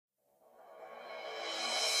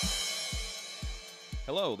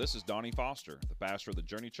Hello, this is Donnie Foster, the pastor of the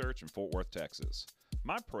Journey Church in Fort Worth, Texas.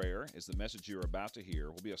 My prayer is the message you are about to hear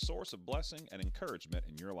will be a source of blessing and encouragement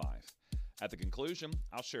in your life. At the conclusion,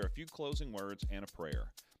 I'll share a few closing words and a prayer.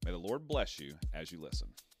 May the Lord bless you as you listen.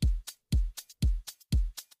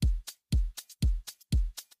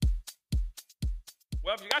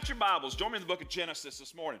 Well, if you got your Bibles, join me in the book of Genesis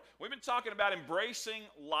this morning. We've been talking about embracing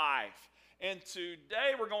life, and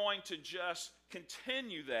today we're going to just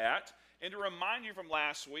continue that. And to remind you from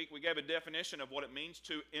last week, we gave a definition of what it means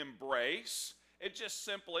to embrace. It just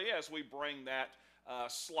simply, as we bring that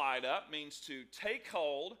slide up, means to take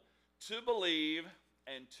hold, to believe,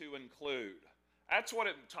 and to include. That's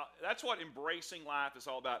what embracing life is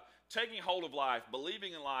all about. Taking hold of life,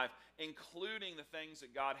 believing in life, including the things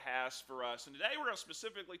that God has for us. And today we're going to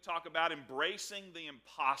specifically talk about embracing the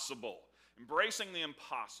impossible. Embracing the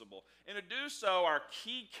impossible. And to do so, our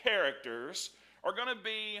key characters are going to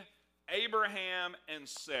be Abraham and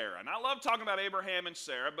Sarah. And I love talking about Abraham and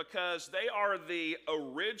Sarah because they are the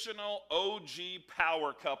original OG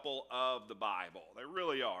power couple of the Bible. They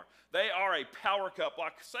really are. They are a power couple. I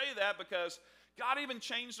say that because God even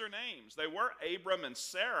changed their names. They were Abram and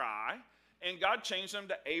Sarai, and God changed them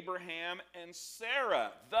to Abraham and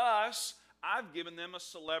Sarah. Thus, I've given them a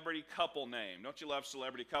celebrity couple name. Don't you love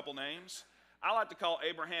celebrity couple names? I like to call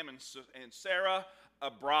Abraham and Sarah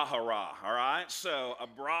Abrahara, all right? So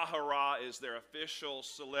Abrahara is their official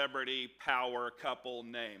celebrity power couple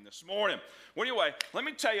name this morning. Well, anyway, let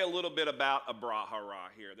me tell you a little bit about Abrahara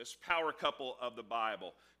here, this power couple of the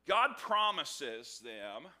Bible. God promises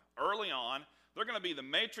them early on they're going to be the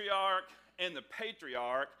matriarch and the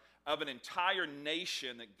patriarch of an entire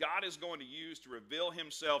nation that God is going to use to reveal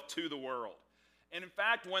himself to the world. And in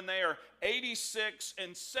fact, when they are 86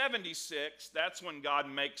 and 76, that's when God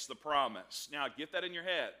makes the promise. Now, get that in your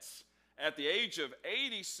heads. At the age of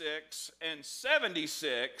 86 and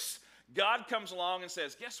 76, God comes along and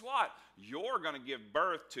says, guess what? You're going to give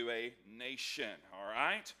birth to a nation, all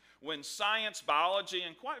right? When science, biology,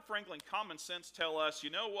 and quite frankly, common sense tell us, you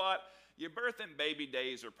know what? Your birth and baby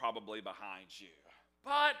days are probably behind you.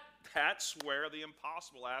 But that's where the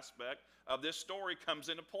impossible aspect of this story comes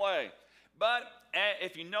into play. But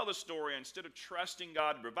if you know the story, instead of trusting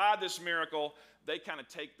God to provide this miracle, they kind of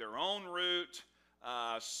take their own route.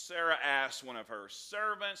 Sarah asks one of her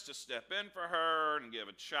servants to step in for her and give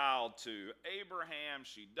a child to Abraham.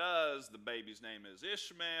 She does. The baby's name is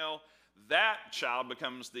Ishmael. That child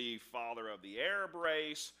becomes the father of the Arab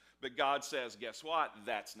race. But God says, guess what?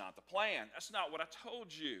 That's not the plan. That's not what I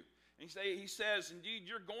told you. And he says, indeed,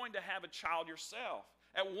 you're going to have a child yourself.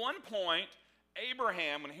 At one point,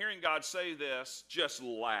 Abraham, when hearing God say this, just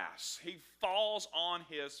laughs. He falls on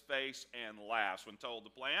his face and laughs when told the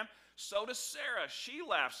plan. So does Sarah. She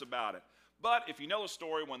laughs about it. But if you know the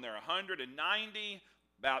story, when they're 190,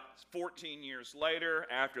 about 14 years later,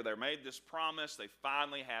 after they're made this promise, they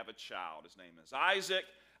finally have a child. His name is Isaac.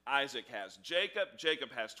 Isaac has Jacob.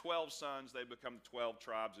 Jacob has 12 sons. They become the 12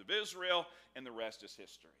 tribes of Israel, and the rest is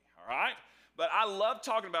history. All right? But I love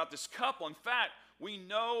talking about this couple. In fact, we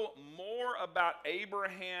know more about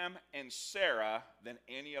Abraham and Sarah than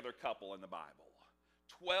any other couple in the Bible.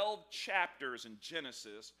 12 chapters in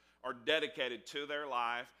Genesis are dedicated to their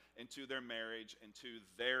life and to their marriage and to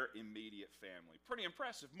their immediate family. Pretty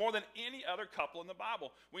impressive. More than any other couple in the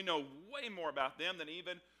Bible. We know way more about them than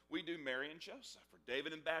even we do Mary and Joseph or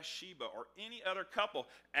David and Bathsheba or any other couple.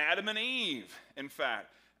 Adam and Eve, in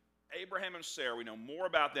fact. Abraham and Sarah, we know more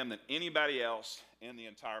about them than anybody else in the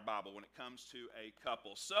entire Bible when it comes to a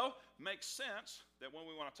couple. So it makes sense that when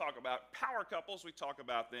we want to talk about power couples, we talk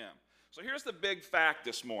about them. So here's the big fact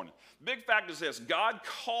this morning. The big fact is this: God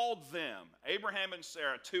called them, Abraham and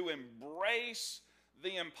Sarah, to embrace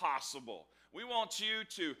the impossible. We want you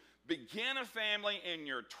to begin a family in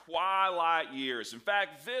your twilight years. In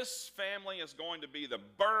fact, this family is going to be the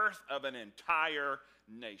birth of an entire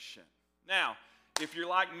nation. Now, if you're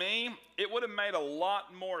like me, it would have made a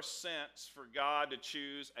lot more sense for God to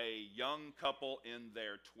choose a young couple in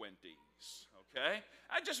their 20s, okay?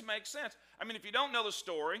 That just makes sense. I mean, if you don't know the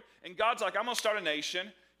story, and God's like, I'm going to start a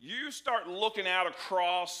nation, you start looking out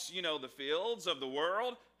across, the fields of the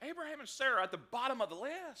world, Abraham and Sarah are at the bottom of the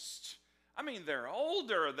list. I mean, they're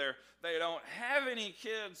older, they don't have any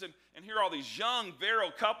kids, and here are all these young,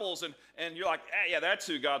 virile couples, and you're like, hey, yeah, that's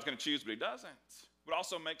who God's going to choose, but he doesn't. It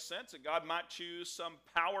also makes sense that God might choose some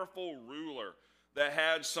powerful ruler that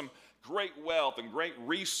had some great wealth and great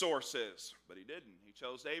resources, but he didn't. He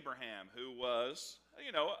chose Abraham, who was,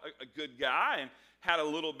 a good guy and had a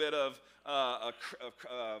little bit of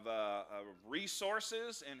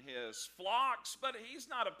resources in his flocks, but he's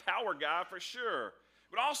not a power guy for sure.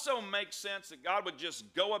 but also makes sense that God would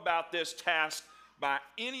just go about this task by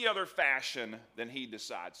any other fashion than he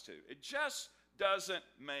decides to. It just doesn't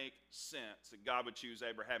make sense that God would choose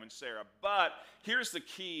Abraham and Sarah. But here's the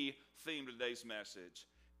key theme of today's message.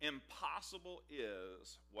 Impossible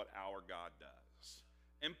is what our God does.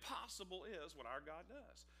 Impossible is what our God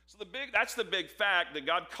does. So that's the big fact, that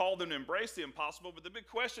God called them to embrace the impossible. But the big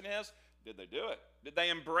question is, did they do it? Did they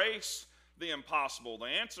embrace the impossible? The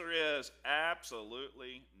answer is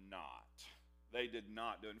absolutely not. They did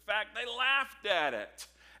not do it. In fact, they laughed at it.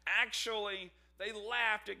 Actually, they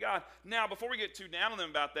laughed at God. Now, before we get too down on them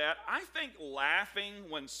about that, I think laughing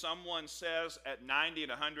when someone says at 90 and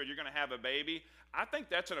 100 you're going to have a baby, I think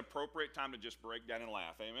that's an appropriate time to just break down and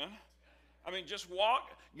laugh. Amen? I mean, just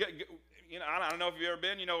walk. I don't know if you've ever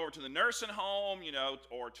been, over to the nursing home,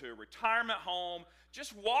 or to a retirement home.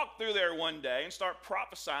 Just walk through there one day and start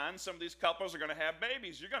prophesying some of these couples are going to have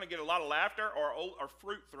babies. You're going to get a lot of laughter or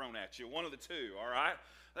fruit thrown at you, one of the two, all right?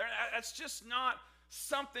 That's just not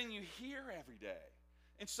something you hear every day.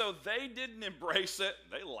 And so they didn't embrace it.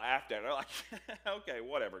 They laughed at it. They're like, okay,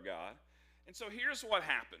 whatever, God. And so here's what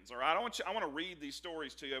happens, all right? I want to read these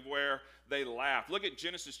stories to you of where they laughed. Look at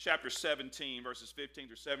Genesis chapter 17, verses 15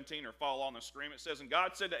 through 17, or follow on the screen. It says, "And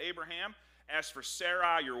God said to Abraham, as for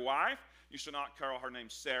Sarai, your wife, you shall not call her name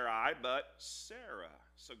Sarai, but Sarah."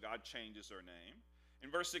 So God changes her name. In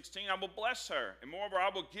verse 16, "I will bless her, and moreover, I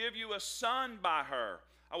will give you a son by her.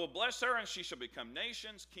 I will bless her, and she shall become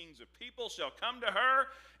nations. Kings of people shall come to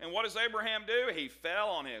her." And what does Abraham do? He fell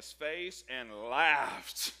on his face and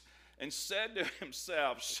laughed, and said to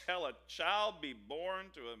himself, "Shall a child be born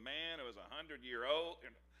to a man who is 100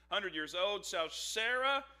 years old? Shall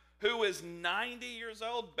Sarah, who is 90 years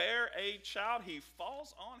old, bear a child?" He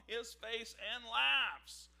falls on his face and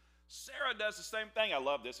laughs. Sarah does the same thing. I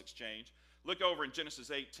love this exchange. Look over in Genesis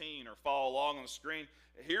 18, or follow along on the screen.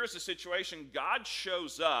 Here's the situation. God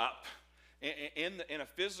shows up in a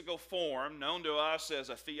physical form known to us as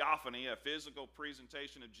a theophany, a physical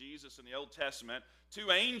presentation of Jesus in the Old Testament.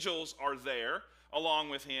 Two angels are there along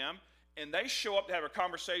with him, and they show up to have a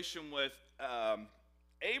conversation with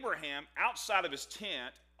Abraham outside of his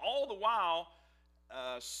tent. All the while,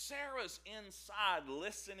 Sarah's inside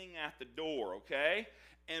listening at the door, okay?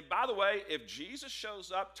 And by the way, if Jesus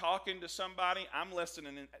shows up talking to somebody, I'm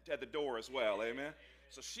listening at the door as well, amen?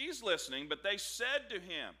 So she's listening, but they said to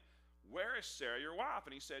him, "Where is Sarah, your wife?"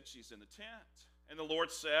 And he said, "She's in the tent." And the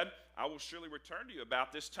Lord said, "I will surely return to you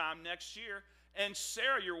about this time next year, and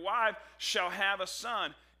Sarah, your wife, shall have a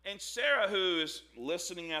son." And Sarah, who is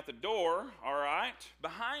listening at the door, all right,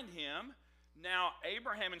 behind him, now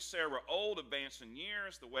Abraham and Sarah were old, advanced in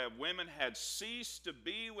years. The way of women had ceased to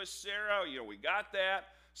be with Sarah. We got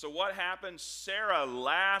that. So what happens? Sarah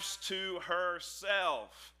laughs to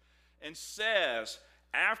herself and says,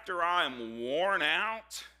 "After I am worn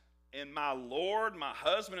out and my Lord, my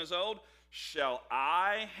husband, is old, shall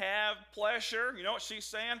I have pleasure?" You know what she's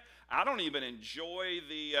saying? I don't even enjoy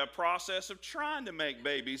the process of trying to make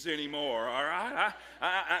babies anymore, all right?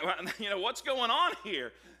 What's going on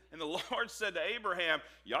here? And the Lord said to Abraham,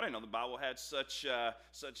 y'all didn't know the Bible had such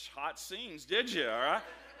hot scenes, did you, all right?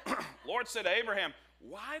 Lord said to Abraham,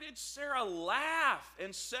 "Why did Sarah laugh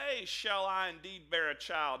and say, 'Shall I indeed bear a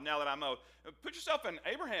child now that I'm old?'" Put yourself in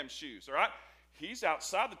Abraham's shoes, all right? He's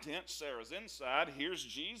outside the tent. Sarah's inside. Here's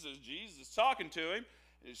Jesus. Jesus is talking to him.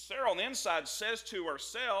 Sarah on the inside says to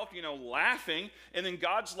herself, laughing, and then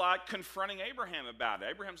God's like confronting Abraham about it.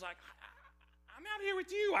 Abraham's like, "I'm out here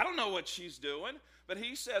with you. I don't know what she's doing." But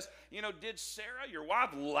he says, "Did Sarah, your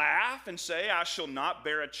wife, laugh and say, 'I shall not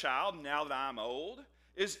bear a child now that I'm old'?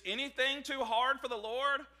 Is anything too hard for the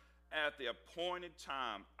Lord? At the appointed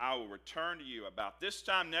time, I will return to you about this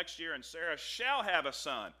time next year, and Sarah shall have a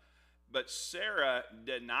son." But Sarah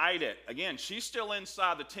denied it. Again, she's still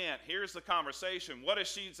inside the tent. Here's the conversation. What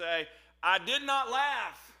does she say? "I did not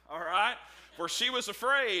laugh," all right? For she was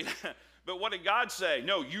afraid. But what did God say?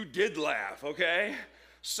 "No, you did laugh," okay?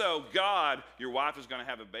 So God, your wife is going to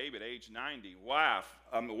have a baby at age 90. Wife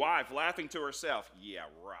laughing to herself. "Yeah,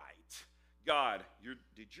 right. God,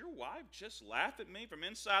 did your wife just laugh at me from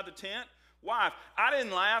inside the tent?" Wife, "I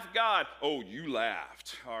didn't laugh." God, "Oh, you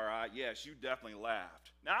laughed." All right, yes, you definitely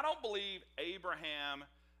laughed. Now, I don't believe Abraham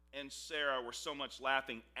and Sarah were so much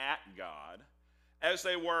laughing at God as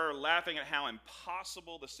they were laughing at how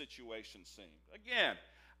impossible the situation seemed. Again,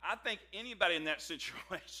 I think anybody in that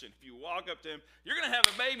situation, if you walk up to him, "You're going to have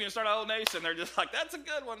a baby and start a whole nation," they're just like, "That's a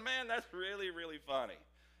good one, man. That's really, really funny."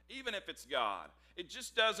 Even if it's God. It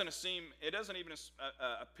just doesn't even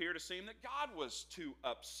appear to seem that God was too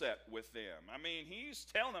upset with them. I mean, he's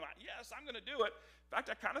telling them, "Yes, I'm going to do it." In fact,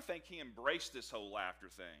 I kind of think he embraced this whole laughter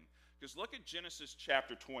thing. Because look at Genesis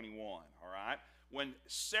chapter 21, all right? When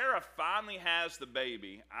Sarah finally has the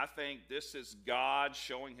baby, I think this is God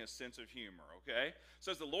showing his sense of humor, okay? It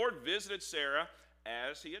says, the Lord visited Sarah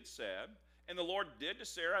as he had said, and the Lord did to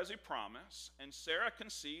Sarah as he promised. And Sarah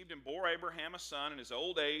conceived and bore Abraham a son in his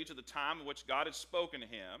old age at the time in which God had spoken to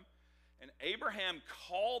him. And Abraham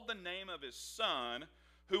called the name of his son,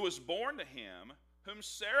 who was born to him, whom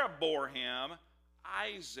Sarah bore him,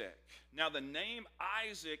 Isaac. Now the name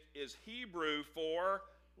Isaac is Hebrew for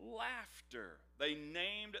laughter. They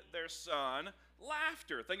named their son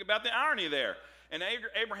Laughter. Think about the irony there. And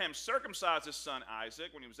Abraham circumcised his son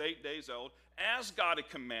Isaac when he was 8 days old, as God had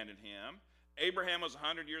commanded him. Abraham was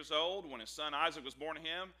 100 years old when his son Isaac was born to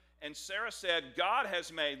him. And Sarah said, God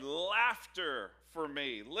has made laughter for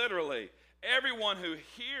me. Literally, everyone who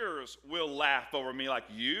hears will laugh over me. Like,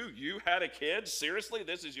 you had a kid? Seriously,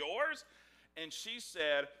 this is yours? And she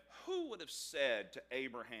said, who would have said to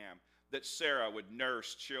Abraham that Sarah would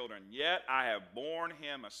nurse children? Yet I have borne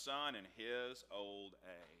him a son in his old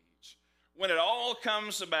age. When it all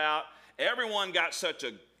comes about, everyone got such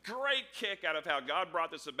a great kick out of how God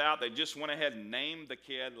brought this about, they just went ahead and named the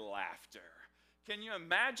kid Laughter. Can you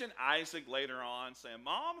imagine Isaac later on saying,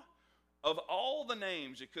 Mom, of all the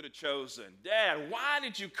names you could have chosen, Dad, why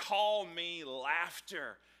did you call me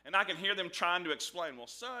Laughter? And I can hear them trying to explain, well,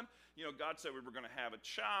 son, God said we were going to have a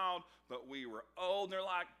child, but we were old. And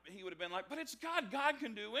he would have been like, but it's God. God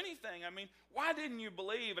can do anything. I mean, why didn't you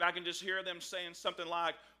believe? And I can just hear them saying something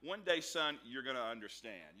like, one day, son, you're going to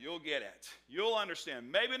understand. You'll get it. You'll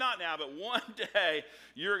understand. Maybe not now, but one day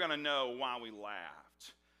you're going to know why we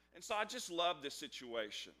laughed. And so I just love this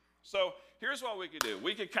situation. So here's what we could do.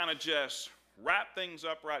 We could kind of just wrap things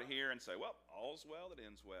up right here and say, well, all's well that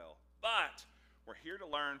ends well. But we're here to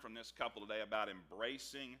learn from this couple today about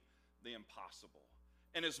embracing the impossible.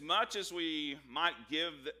 And as much as we might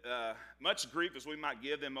give, much grief as we might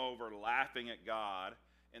give them over laughing at God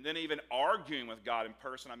and then even arguing with God in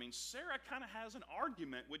person, I mean, Sarah kind of has an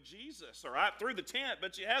argument with Jesus, all right, through the tent,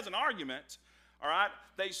 but she has an argument, all right?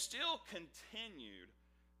 They still continued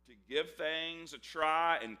to give things a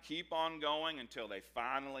try and keep on going until they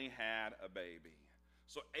finally had a baby.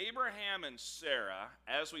 So Abraham and Sarah,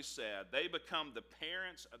 as we said, they become the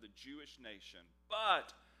parents of the Jewish nation,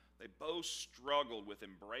 but they both struggled with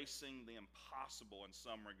embracing the impossible in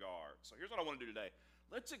some regard. So here's what I want to do today.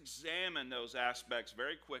 Let's examine those aspects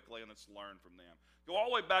very quickly and let's learn from them. Go all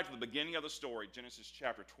the way back to the beginning of the story, Genesis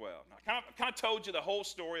chapter 12. Now, I kind of told you the whole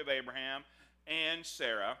story of Abraham and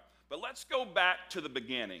Sarah, but let's go back to the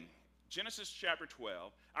beginning. Genesis chapter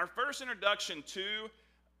 12. Our first introduction to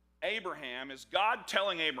Abraham is God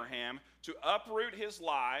telling Abraham to uproot his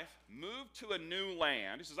life, move to a new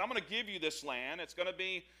land. He says, I'm going to give you this land. It's going to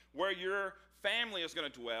be where your family is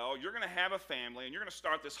going to dwell. You're going to have a family, and you're going to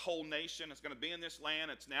start this whole nation. It's going to be in this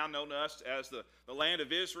land. It's now known to us as the land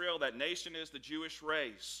of Israel. That nation is the Jewish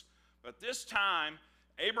race. But this time,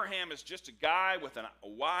 Abraham is just a guy with a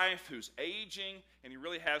wife who's aging, and he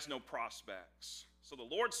really has no prospects. So the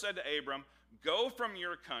Lord said to Abram, go from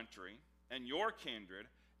your country and your kindred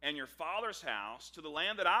and your father's house to the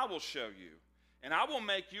land that I will show you. And I will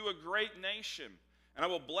make you a great nation. And I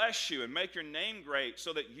will bless you and make your name great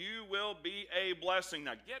so that you will be a blessing.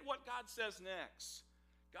 Now get what God says next.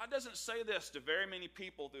 God doesn't say this to very many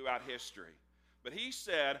people throughout history. But he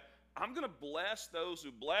said, I'm going to bless those who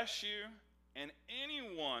bless you, and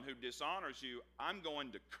anyone who dishonors you, I'm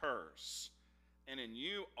going to curse. And in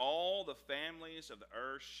you all the families of the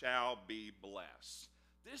earth shall be blessed.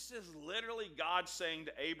 This is literally God saying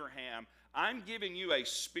to Abraham, I'm giving you a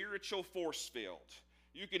spiritual force field.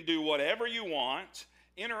 You can do whatever you want,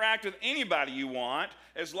 interact with anybody you want.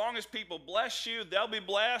 As long as people bless you, they'll be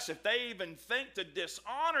blessed. If they even think to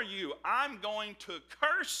dishonor you, I'm going to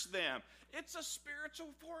curse them. It's a spiritual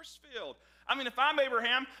force field. I mean, if I'm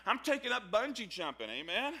Abraham, I'm taking up bungee jumping,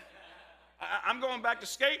 amen? I'm going back to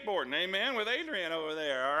skateboarding, amen, with Adrian over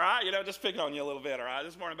there, all right? Just picking on you a little bit, all right,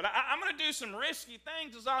 this morning. But I'm going to do some risky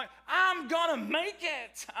things. I'm going to make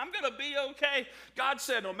it. I'm going to be okay. God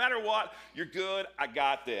said, no matter what, you're good. I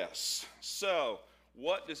got this. So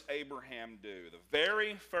what does Abraham do? The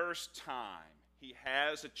very first time he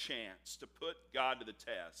has a chance to put God to the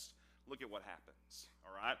test, look at what happens,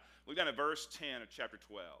 all right? Look down at verse 10 of chapter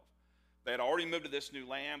 12. They had already moved to this new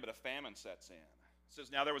land, but a famine sets in. It says,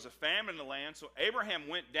 now there was a famine in the land, so Abraham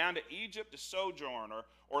went down to Egypt to sojourn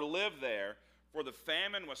or live there, for the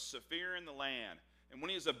famine was severe in the land. And when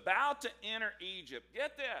he was about to enter Egypt,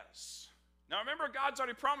 get this. Now remember, God's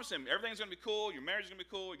already promised him, everything's going to be cool, your marriage is going to be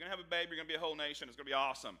cool, you're going to have a baby, you're going to be a whole nation, it's going to be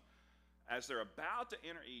awesome. as they're about to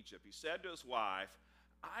enter Egypt, he said to his wife,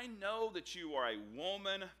 I know that you are a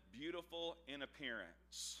woman beautiful in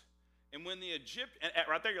appearance. And when the Egyptians,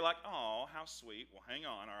 right there you're like, oh, how sweet. Well, hang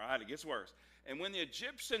on, all right, it gets worse. And when the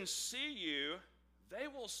Egyptians see you, they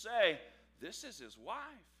will say, this is his wife.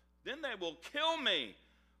 Then they will kill me,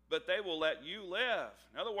 but they will let you live.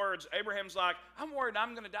 In other words, Abraham's like, I'm worried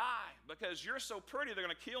I'm going to die because you're so pretty, they're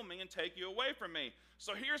going to kill me and take you away from me.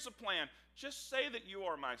 So here's the plan. Just say that you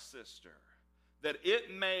are my sister, that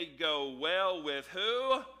it may go well with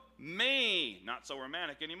who? Me. Not so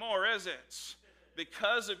romantic anymore, is it?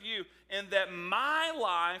 Because of you, and that my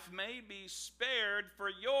life may be spared for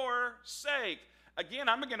your sake. Again,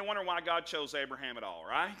 I'm beginning to wonder why God chose Abraham at all,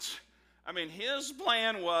 right? I mean, his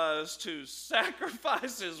plan was to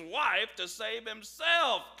sacrifice his wife to save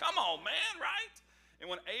himself. Come on, man, right? And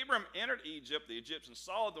when Abram entered Egypt, the Egyptians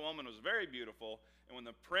saw that the woman was very beautiful. And when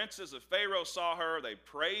the princes of Pharaoh saw her, they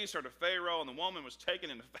praised her to Pharaoh, and the woman was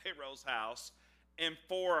taken into Pharaoh's house. And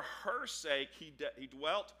for her sake, he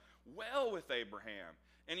dwelt well with Abraham.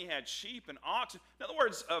 And he had sheep and oxen. In other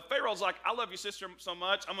words, Pharaoh's like, I love you, sister, so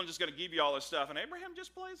much, I'm just going to give you all this stuff. And Abraham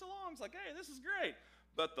just plays along. He's like, hey, this is great.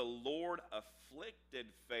 But the Lord afflicted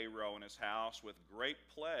Pharaoh and his house with great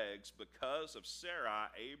plagues because of Sarai,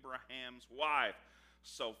 Abraham's wife.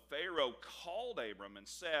 So Pharaoh called Abram and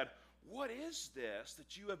said, what is this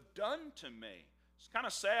that you have done to me? It's kind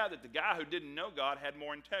of sad that the guy who didn't know God had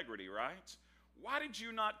more integrity, right? Why did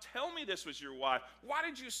you not tell me this was your wife? Why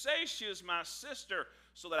did you say she is my sister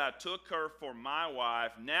so that I took her for my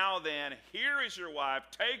wife? Now then, here is your wife.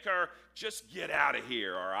 Take her. Just get out of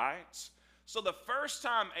here, all right? So the first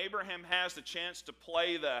time Abraham has the chance to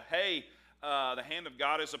play the, hey, the hand of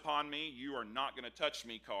God is upon me, you are not going to touch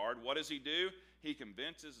me card, what does he do? He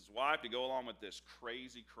convinces his wife to go along with this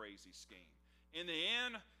crazy, crazy scheme. In the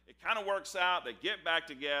end, it kind of works out. They get back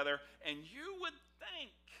together, and you would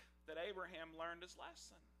think that Abraham learned his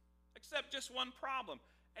lesson. Except just one problem.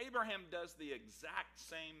 Abraham does the exact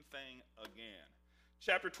same thing again.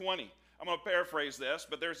 Chapter 20. I'm going to paraphrase this,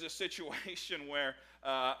 but there's this situation where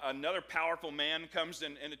another powerful man comes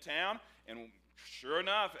into town, and sure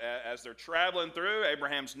enough, as they're traveling through,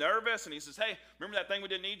 Abraham's nervous, and he says, hey, remember that thing we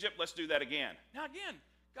did in Egypt? Let's do that again. Now again,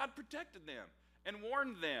 God protected them and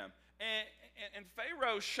warned them. And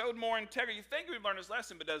Pharaoh showed more integrity. You think we've learned his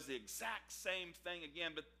lesson, but does the exact same thing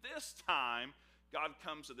again. But this time, God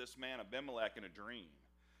comes to this man, Abimelech, in a dream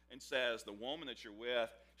and says, the woman that you're with,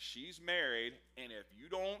 she's married, and if you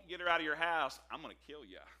don't get her out of your house, I'm going to kill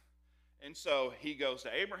you. And so he goes to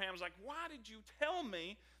Abraham. He's like, why did you tell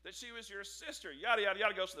me that she was your sister? Yada, yada,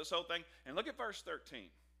 yada, goes to this whole thing. And look at verse 13,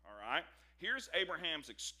 all right? Here's Abraham's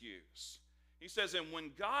excuse. He says, and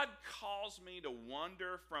when God caused me to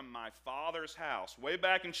wander from my father's house, way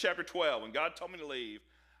back in chapter 12, when God told me to leave,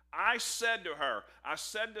 I said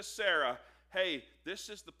to Sarah, hey, this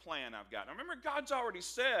is the plan I've got. Now remember, God's already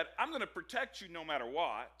said, I'm going to protect you no matter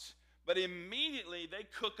what. But immediately they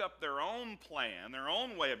cook up their own plan, their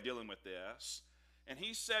own way of dealing with this. And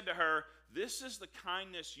he said to her, this is the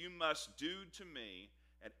kindness you must do to me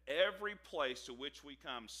at every place to which we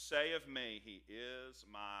come. Say of me, he is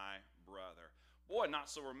my brother. Boy, not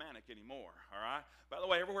so romantic anymore, all right? By the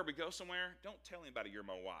way, everywhere we go somewhere, don't tell anybody you're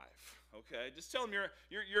my wife, okay? Just tell them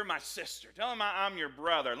you're my sister. Tell them I'm your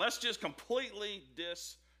brother. And let's just completely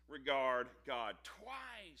disregard God.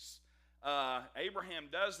 Twice Abraham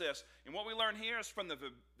does this. And what we learn here is from the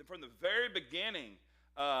very beginning,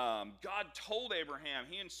 God told Abraham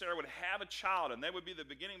he and Sarah would have a child, and they would be the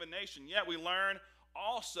beginning of a nation. Yet we learn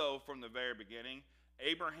also from the very beginning,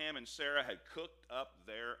 Abraham and Sarah had cooked up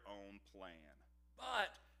their own plan.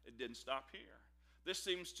 But it didn't stop here. This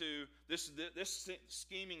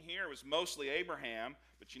scheming here was mostly Abraham,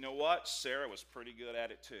 but you know what? Sarah was pretty good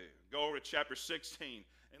at it too. Go over to chapter 16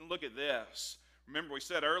 and look at this. Remember, we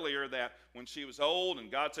said earlier that when she was old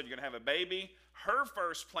and God said you're going to have a baby, her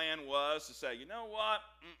first plan was to say, you know what?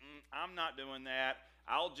 I'm not doing that.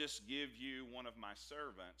 I'll just give you one of my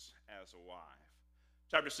servants as a wife.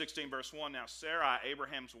 Chapter 16, verse 1, now Sarai,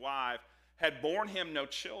 Abraham's wife, had borne him no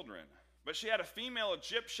children, but she had a female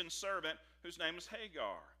Egyptian servant whose name was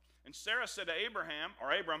Hagar. And Sarah said to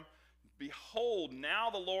Abram, behold, now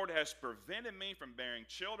the Lord has prevented me from bearing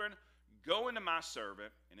children. Go into my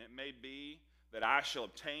servant, and it may be that I shall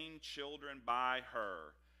obtain children by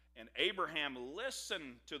her. And Abraham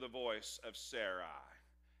listened to the voice of Sarai.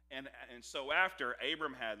 And so after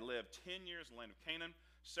Abram had lived 10 years in the land of Canaan,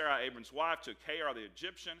 Sarai, Abram's wife, took Hagar the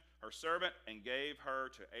Egyptian, her servant, and gave her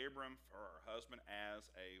to Abram for her husband as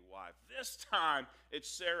a wife. This time, it's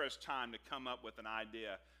Sarah's time to come up with an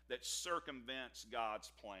idea that circumvents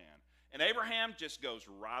God's plan. And Abraham just goes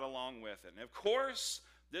right along with it. And of course,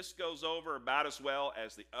 this goes over about as well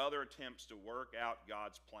as the other attempts to work out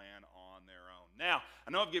God's plan on their own. Now,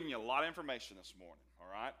 I know I've given you a lot of information this morning, all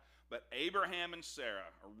right? But Abraham and Sarah,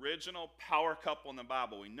 original power couple in the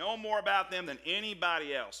Bible, we know more about them than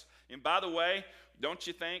anybody else. And by the way, don't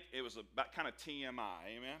you think it was about kind of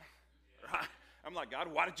TMI, amen? Right? I'm like, God,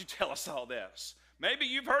 why did you tell us all this? Maybe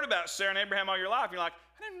you've heard about Sarah and Abraham all your life. You're like,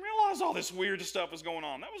 I didn't realize all this weird stuff was going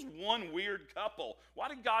on. That was one weird couple. Why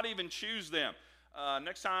did God even choose them?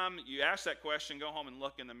 Next time you ask that question, go home and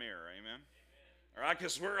look in the mirror, amen? All right,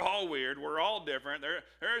 because we're all weird. We're all different.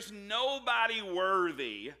 There's nobody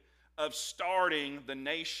worthy of starting the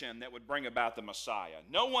nation that would bring about the Messiah.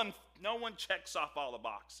 No one checks off all the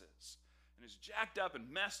boxes. And as jacked up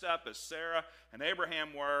and messed up as Sarah and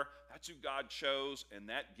Abraham were, that's who God chose, and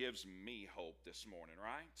that gives me hope this morning,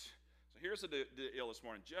 right? So here's the deal this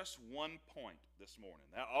morning. Just one point this morning.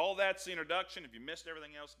 Now, all that's the introduction. If you missed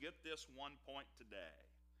everything else, get this one point today.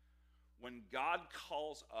 When God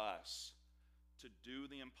calls us to do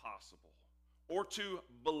the impossible, or to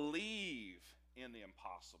believe in the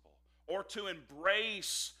impossible, or to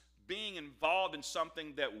embrace being involved in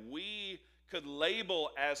something that we could label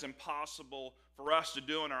as impossible for us to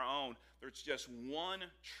do on our own, there's just one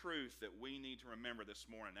truth that we need to remember this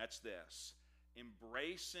morning. That's this.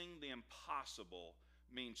 Embracing the impossible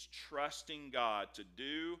means trusting God to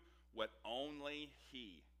do what only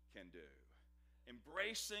He can do.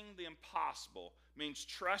 Embracing the impossible means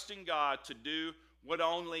trusting God to do what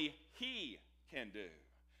only He can do.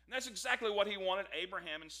 And that's exactly what He wanted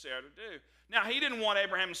Abraham and Sarah to do. Now, He didn't want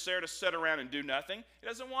Abraham and Sarah to sit around and do nothing. He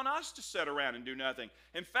doesn't want us to sit around and do nothing.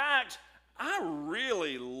 In fact, I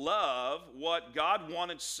really love what God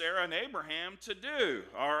wanted Sarah and Abraham to do,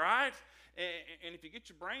 all right? And if you get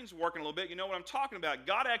your brains working a little bit, you know what I'm talking about.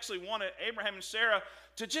 God actually wanted Abraham and Sarah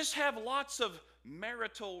to just have lots of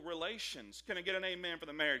marital relations. Can I get an amen for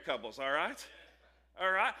the married couples, all right? All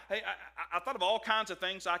right. Hey, I thought of all kinds of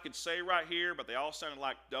things I could say right here, but they all sounded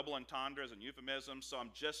like double entendres and euphemisms, so I'm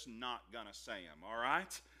just not going to say them, all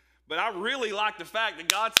right? But I really like the fact that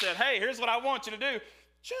God said, hey, here's what I want you to do.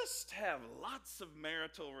 Just have lots of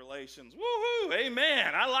marital relations. Woohoo,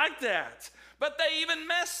 amen. I like that. But they even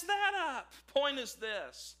messed that up. Point is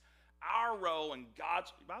this. Our role in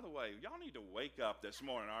God's, by the way, y'all need to wake up this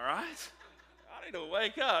morning, all right? I need to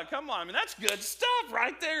wake up. Come on. I mean, that's good stuff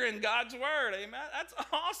right there in God's word. Amen. That's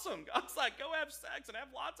awesome. God's like, go have sex and have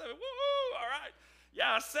lots of it. Woo-hoo. All right.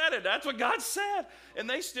 Yeah, I said it. That's what God said. And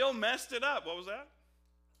they still messed it up. What was that?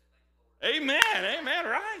 Amen. Amen.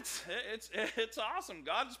 Right. It's awesome.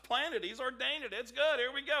 God's planned it. He's ordained it. It's good.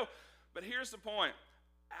 Here we go. But here's the point.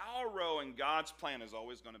 Our role in God's plan is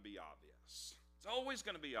always going to be obvious. It's always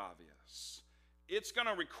going to be obvious. It's going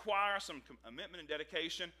to require some commitment and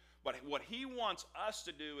dedication. But what He wants us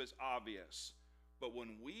to do is obvious. But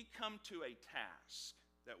when we come to a task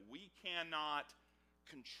that we cannot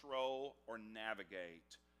control or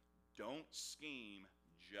navigate, don't scheme,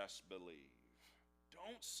 just believe.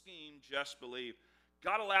 Don't scheme, just believe.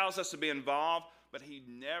 God allows us to be involved, but He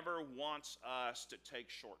never wants us to take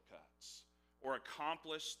shortcuts or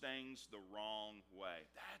accomplish things the wrong way.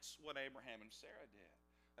 That's what Abraham and Sarah did.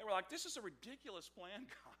 They were like, this is a ridiculous plan,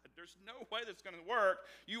 God. There's no way that's going to work.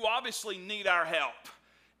 You obviously need our help.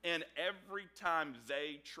 And every time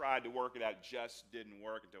they tried to work it out, it just didn't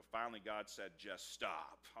work until finally God said, just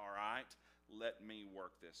stop, all right? Let me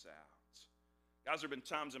work this out. Guys, there have been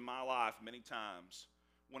times in my life, many times,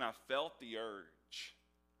 when I felt the urge,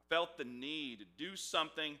 felt the need to do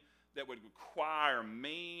something that would require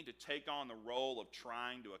me to take on the role of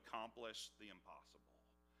trying to accomplish the impossible.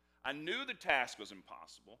 I knew the task was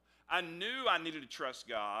impossible. I knew I needed to trust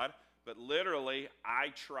God, but literally, I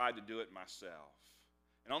tried to do it myself.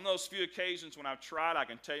 And on those few occasions when I've tried, I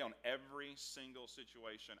can tell you on every single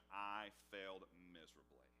situation, I failed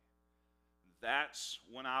miserably. That's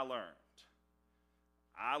when I learned.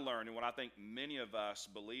 And what I think many of us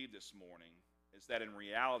believe this morning is that in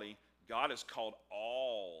reality, God has called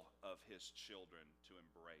all of His children to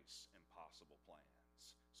embrace impossible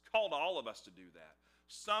plans. He's called all of us to do that.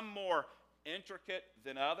 Some more intricate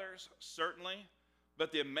than others, certainly.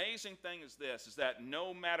 But the amazing thing is this, is that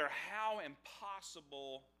no matter how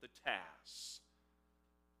impossible the task,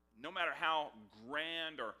 no matter how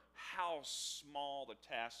grand or how small the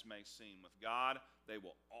task may seem, with God, they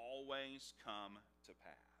will always come to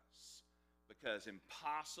pass. Because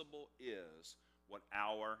impossible is what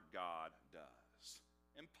our God does.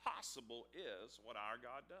 Impossible is what our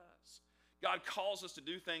God does. God calls us to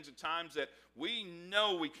do things at times that we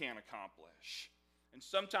know we can't accomplish. And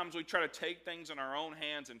sometimes we try to take things in our own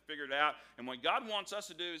hands and figure it out. And what God wants us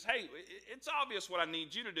to do is, hey, it's obvious what I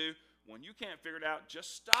need you to do. When you can't figure it out,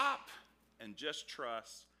 just stop and just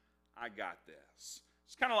trust. I got this.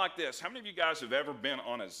 It's kind of like this. How many of you guys have ever been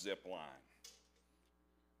on a zip line?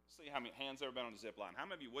 See how many hands ever been on a zip line. How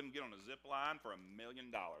many of you wouldn't get on a zip line for $1 million?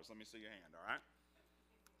 Let me see your hand, all right?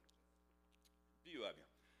 A few of you.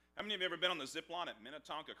 How many of you have ever been on the zip line at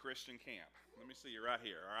Minnetonka Christian Camp? Let me see you right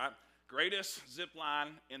here, all right? Greatest zip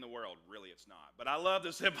line in the world. Really, it's not. But I love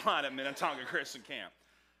the zip line at Minnetonka Christian Camp.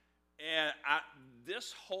 And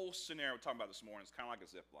this whole scenario we're talking about this morning is kind of like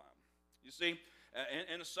a zip line. You see,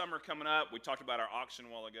 in the summer coming up, we talked about our auction a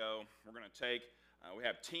while ago. We're going to take, we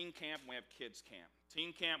have teen camp and we have kids camp.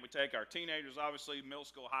 Teen camp, we take our teenagers, obviously, middle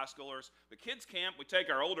school, high schoolers. The kids camp, we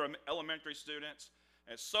take our older elementary students.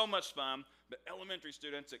 And it's so much fun. But elementary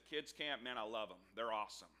students at kids camp, man, I love them. They're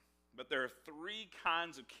awesome. But there are three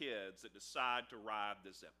kinds of kids that decide to ride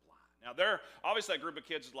the zip line. Now, they're obviously that group of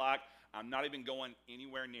kids is like, I'm not even going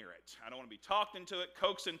anywhere near it. I don't want to be talked into it,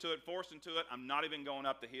 coaxed into it, forced into it. I'm not even going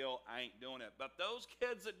up the hill. I ain't doing it. But those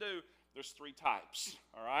kids that do, there's three types,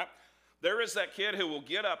 all right? There is that kid who will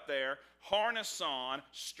get up there, harness on,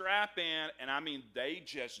 strap in, and I mean, they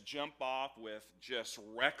just jump off with just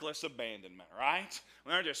reckless abandonment, right?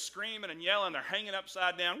 When they're just screaming and yelling, they're hanging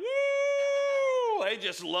upside down, woo! They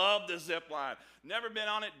just love the zip line. Never been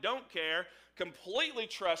on it, don't care, completely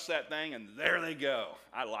trust that thing, and there they go.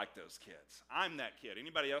 I like those kids. I'm that kid.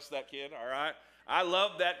 Anybody else that kid, all right? I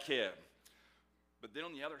love that kid. But then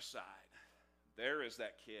on the other side, there is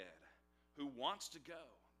that kid who wants to go.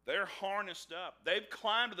 They're harnessed up. They've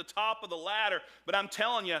climbed to the top of the ladder, but I'm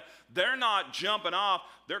telling you, they're not jumping off.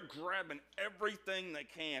 They're grabbing everything they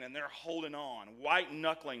can, and they're holding on.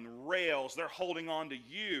 White-knuckling rails, they're holding on to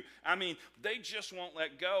you. I mean, they just won't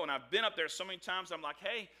let go, and I've been up there so many times, I'm like,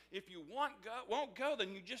 hey, if you won't go,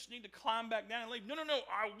 then you just need to climb back down and leave. No,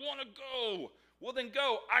 I want to go. Well, then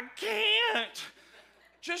go. I can't.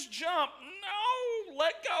 Just jump. No,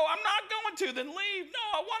 let go. I'm not going to. Then leave.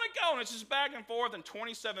 No, I want to go. And it's just back and forth. And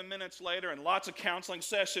 27 minutes later, and lots of counseling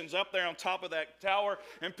sessions up there on top of that tower,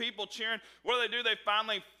 and people cheering. What do? They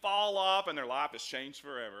finally fall off, and their life has changed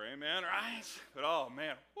forever. Amen, right? But oh,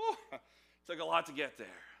 man, whew, it took a lot to get there.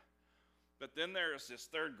 But then there's this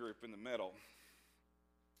third group in the middle.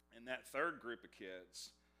 And that third group of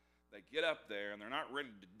kids, they get up there, and they're not ready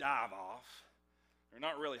to dive off. They're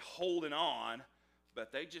not really holding on.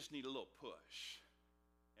 But they just need a little push.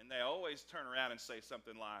 And they always turn around and say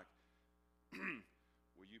something like,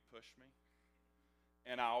 will you push me?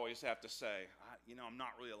 And I always have to say, I'm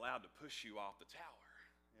not really allowed to push you off the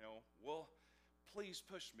tower. Well, please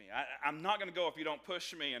push me. I'm not going to go if you don't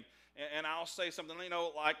push me. And I'll say something,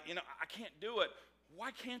 I can't do it.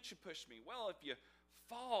 Why can't you push me? Well, if you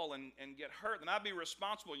fall and get hurt, then I'd be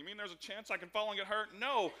responsible. You mean there's a chance I can fall and get hurt?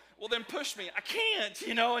 No. Well, then push me. I can't,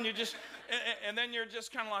 and you just, and then you're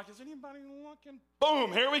just kind of like, is anybody looking?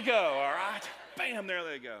 Boom, here we go, all right? Bam, there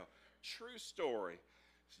they go. True story.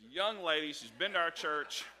 This young lady, she's been to our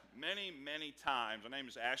church many, many times. Her name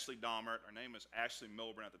is Ashley Dahmert. Her name was Ashley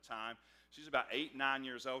Milburn at the time. She's about 8, 9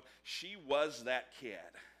 years old. She was that kid.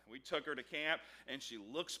 We took her to camp, and she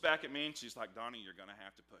looks back at me, and she's like, Donnie, you're going to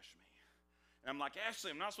have to push me. And I'm like,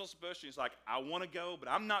 Ashley, I'm not supposed to push you. He's like, I want to go, but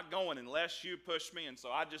I'm not going unless you push me. And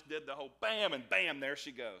so I just did the whole bam, and bam, there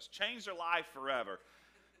she goes. Changed her life forever.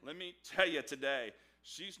 Let me tell you today,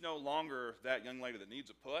 she's no longer that young lady that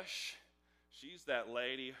needs a push. She's that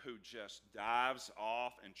lady who just dives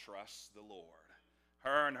off and trusts the Lord.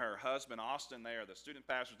 Her and her husband, Austin, they are the student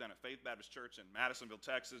pastors down at Faith Baptist Church in Madisonville,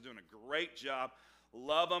 Texas, doing a great job.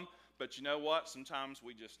 Love them. But you know what? Sometimes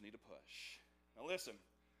we just need a push. Now listen.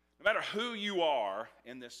 No matter who you are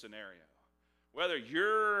in this scenario, whether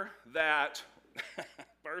you're that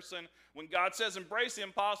person, when God says embrace the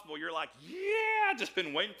impossible, you're like, yeah, I've just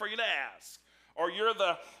been waiting for you to ask. Or you're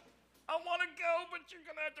the, I want to go, but you're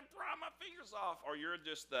going to have to pry my fingers off. Or you're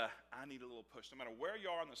just the, I need a little push. No matter where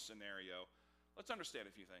you are in the scenario, let's understand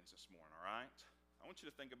a few things this morning, all right? I want you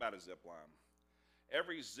to think about a zip line.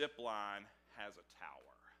 Every zip line has a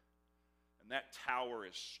tower, and that tower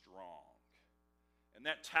is strong. And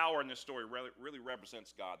that tower in this story really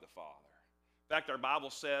represents God the Father. In fact, our Bible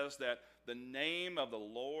says that the name of the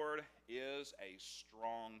Lord is a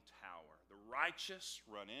strong tower. The righteous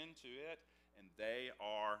run into it, and they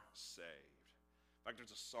are saved. In fact,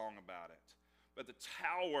 there's a song about it. But the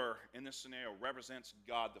tower in this scenario represents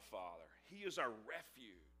God the Father. He is our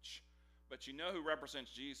refuge. But you know who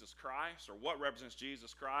represents Jesus Christ, or what represents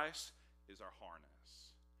Jesus Christ, is our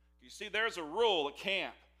harness. You see, there's a rule at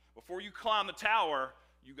camp. Before you climb the tower,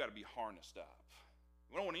 you got to be harnessed up.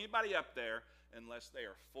 We don't want anybody up there unless they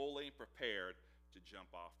are fully prepared to jump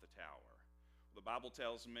off the tower. The Bible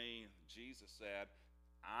tells me, Jesus said,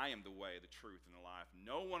 I am the way, the truth, and the life.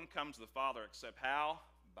 No one comes to the Father except how?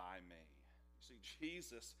 By me. You see,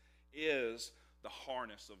 Jesus is the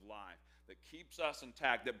harness of life that keeps us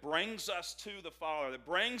intact, that brings us to the Father, that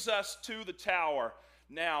brings us to the tower.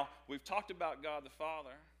 Now, we've talked about God the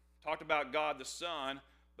Father, talked about God the Son,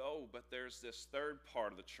 but there's this third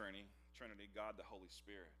part of the Trinity, God the Holy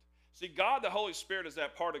Spirit. See, God the Holy Spirit is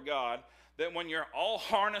that part of God that when you're all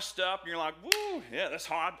harnessed up and you're like, woo, yeah, that's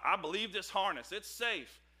hard. I believe this harness. It's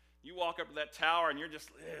safe. You walk up to that tower and you're just,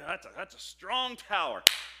 yeah, that's a strong tower.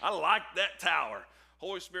 I like that tower.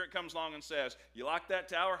 Holy Spirit comes along and says, you like that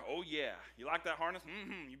tower? Oh, yeah. You like that harness?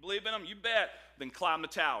 Mm-hmm. You believe in them? You bet. Then climb the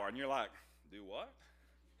tower. And you're like, do what?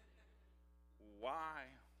 Why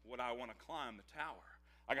would I want to climb the tower?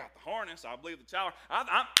 I got the harness. I believe the tower.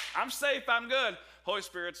 I'm safe. I'm good. Holy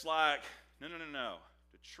Spirit's like, no.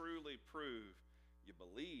 To truly prove you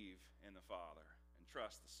believe in the Father and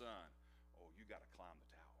trust the Son, you got to climb the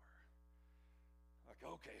tower. Like,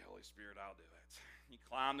 okay, Holy Spirit, I'll do it. You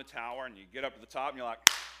climb the tower and you get up to the top and you're like,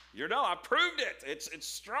 I proved it. It's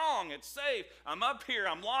strong. It's safe. I'm up here.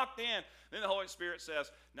 I'm locked in. Then the Holy Spirit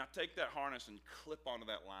says, now take that harness and clip onto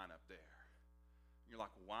that line up there. You're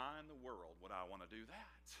like, why in the world would I want to do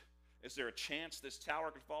that? Is there a chance this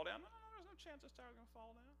tower could fall down? No, there's no chance this tower is going to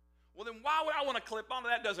fall down. Well, then why would I want to clip onto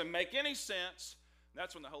that? Doesn't make any sense. And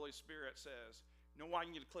that's when the Holy Spirit says, you know why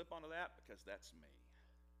you need to clip onto that? Because that's me.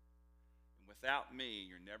 And without me,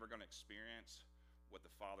 you're never going to experience what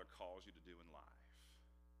the Father calls you to do in life.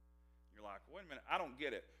 You're like, wait a minute, I don't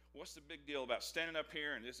get it. What's the big deal about standing up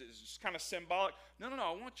here and this is just kind of symbolic? No,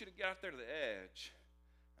 I want you to get out there to the edge,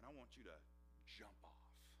 and I want you to jump off.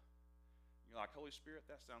 You're like, Holy Spirit,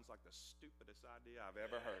 that sounds like the stupidest idea I've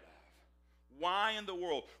ever heard of. Why in the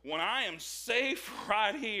world, when I am safe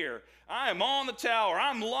right here, I am on the tower,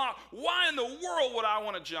 I'm locked, why in the world would I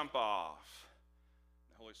want to jump off?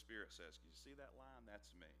 The Holy Spirit says, can you see that line?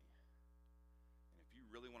 That's me. And if you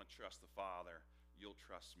really want to trust the Father, you'll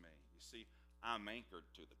trust me. You see, I'm anchored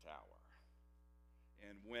to the tower.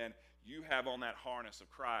 And when you have on that harness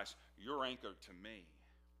of Christ, you're anchored to me.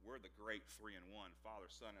 We're the great 3-in-1, Father,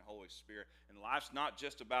 Son, and Holy Spirit. And life's not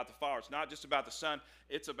just about the Father. It's not just about the Son.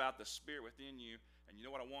 It's about the Spirit within you. And you know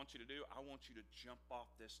what I want you to do? I want you to jump off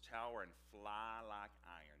this tower and fly like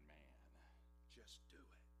Iron Man. Just do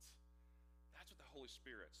it. That's what the Holy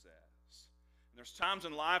Spirit says. And there's times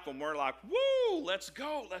in life when we're like, woo, let's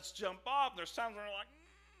go, let's jump off. And there's times when we're like,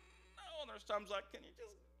 no. And there's times like, can you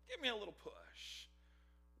just give me a little push?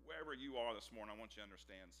 Wherever you are this morning, I want you to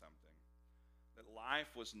understand something. That life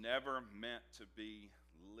was never meant to be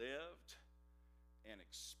lived and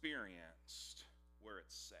experienced where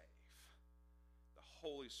it's safe. The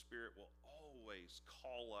Holy Spirit will always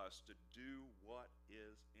call us to do what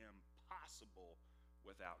is impossible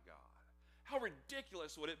without God. How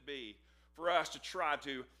ridiculous would it be for us to try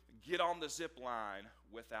to get on the zip line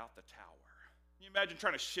without the tower? Can you imagine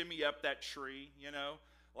trying to shimmy up that tree,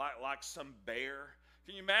 like some bear?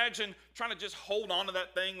 Can you imagine trying to just hold on to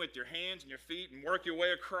that thing with your hands and your feet and work your way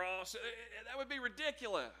across? That would be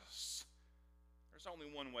ridiculous. There's only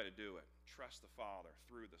one way to do it. Trust the Father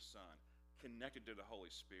through the Son, connected to the Holy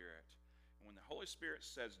Spirit. And when the Holy Spirit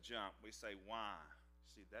says jump, we say why?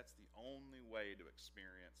 See, that's the only way to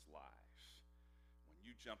experience life. When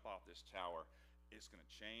you jump off this tower, it's going to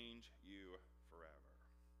change you forever.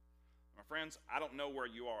 My friends, I don't know where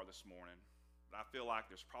you are this morning, but I feel like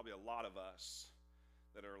there's probably a lot of us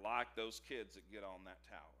that are like those kids that get on that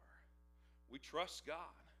tower. We trust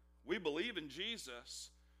God. We believe in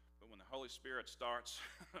Jesus, but when the Holy Spirit starts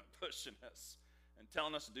pushing us and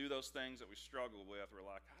telling us to do those things that we struggle with, we're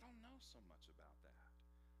like, I don't know so much about that.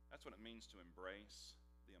 That's what it means to embrace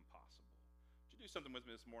the impossible. Would you do something with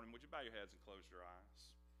me this morning? Would you bow your heads and close your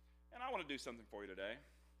eyes? And I want to do something for you today.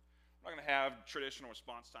 We're not going to have traditional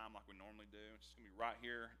response time like we normally do. It's just going to be right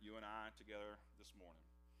here, you and I together this morning.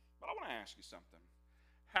 But I want to ask you something.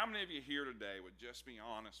 How many of you here today would just be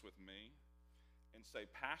honest with me and say,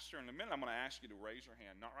 Pastor, in a minute I'm going to ask you to raise your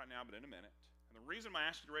hand. Not right now, but in a minute. And the reason I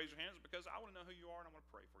ask you to raise your hand is because I want to know who you are and I want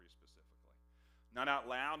to pray for you specifically. Not out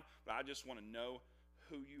loud, but I just want to know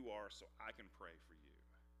who you are so I can pray for you.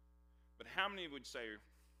 But how many would say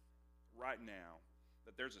right now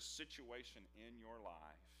that there's a situation in your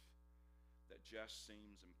life that just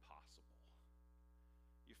seems impossible?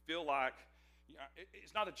 You feel like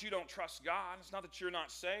it's not that you don't trust God. It's not that you're not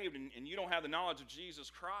saved and you don't have the knowledge of Jesus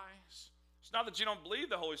Christ. It's not that you don't believe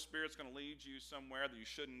the Holy Spirit's going to lead you somewhere that you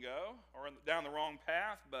shouldn't go or down the wrong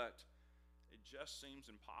path, but it just seems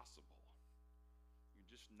impossible. You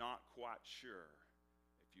just not quite sure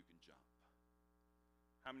if you can jump.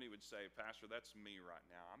 How many would say, Pastor, that's me right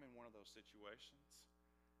now. I'm in one of those situations,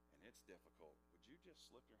 and it's difficult. Would you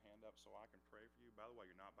just slip your hand up so I can pray for you? By the way,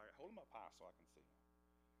 you're not by. Hold them up high so I can see them.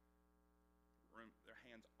 Their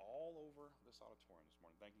hands all over this auditorium this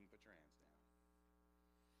morning. Thank you. Put your hands down.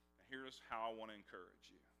 Now, here's how I want to encourage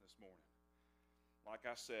you this morning. Like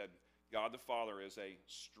I said, God the Father is a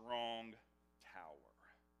strong tower.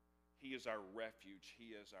 He is our refuge.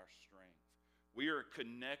 He is our strength. We are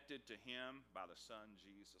connected to Him by the Son,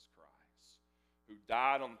 Jesus Christ, who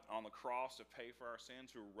died on the cross to pay for our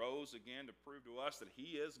sins, who rose again to prove to us that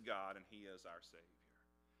He is God and He is our Savior,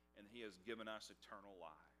 and He has given us eternal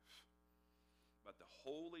life. But the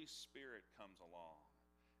Holy Spirit comes along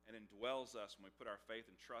and indwells us when we put our faith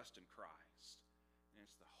and trust in Christ. And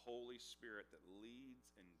it's the Holy Spirit that leads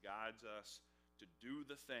and guides us to do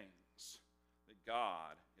the things that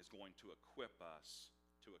God is going to equip us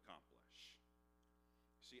to accomplish.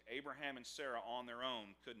 See, Abraham and Sarah on their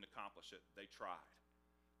own couldn't accomplish it. They tried.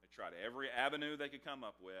 They tried every avenue they could come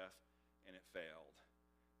up with, and it failed.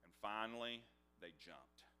 And finally, they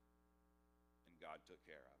jumped, and God took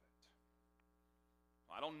care of it.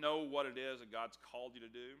 I don't know what it is that God's called you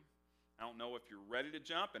to do. I don't know if you're ready to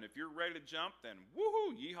jump, and if you're ready to jump, then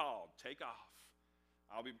woohoo, yeehaw, take off.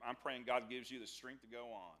 I'm praying God gives you the strength to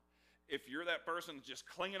go on. If you're that person just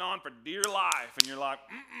clinging on for dear life, and you're like,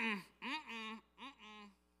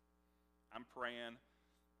 I'm praying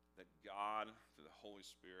that God, through the Holy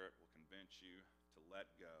Spirit, will convince you to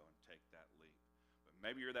let go and take that leap. But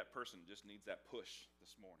maybe you're that person who just needs that push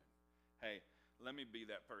this morning. Hey, let me be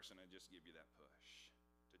that person and just give you that push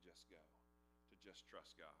to just go, to just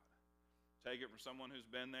trust God. Take it from someone who's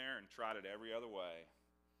been there and tried it every other way,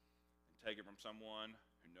 and take it from someone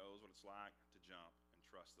who knows what it's like to jump and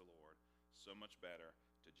trust the Lord. So much better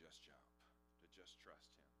to just jump, to just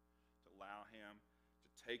trust Him, to allow Him to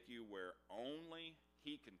take you where only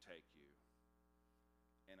He can take you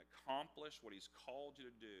and accomplish what He's called you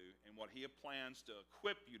to do and what He plans to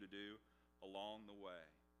equip you to do along the way.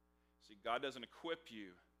 See, God doesn't equip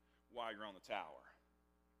you while you're on the tower.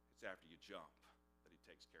 It's after you jump that He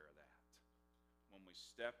takes care of that. When we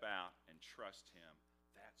step out and trust Him,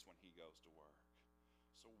 that's when He goes to work.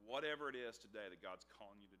 So whatever it is today that God's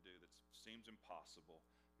calling you to do that seems impossible,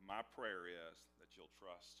 my prayer is that you'll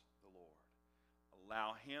trust the Lord.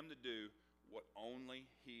 Allow Him to do what only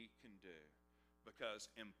He can do,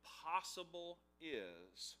 because impossible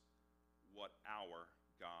is what our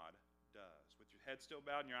God does. With your head still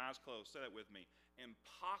bowed and your eyes closed, say that with me.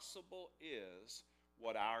 Impossible is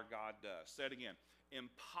what our God does. Say it again.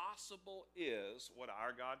 Impossible is what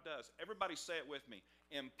our God does. Everybody say it with me.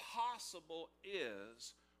 Impossible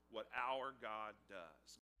is what our God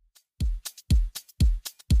does.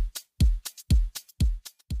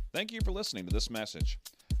 Thank you for listening to this message.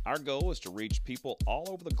 Our goal is to reach people all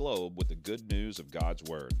over the globe with the good news of God's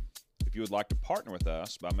Word. If you would like to partner with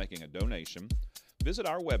us by making a donation, visit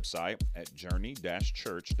our website at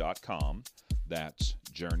journey-church.com. That's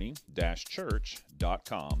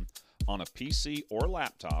journey-church.com on a PC or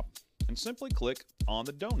laptop, and simply click on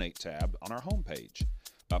the Donate tab on our homepage.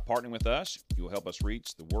 By partnering with us, you will help us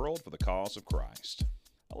reach the world for the cause of Christ.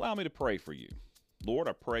 Allow me to pray for you. Lord,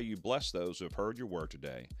 I pray you bless those who have heard your word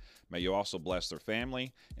today. May you also bless their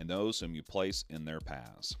family and those whom you place in their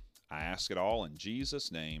paths. I ask it all in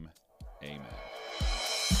Jesus' name, amen.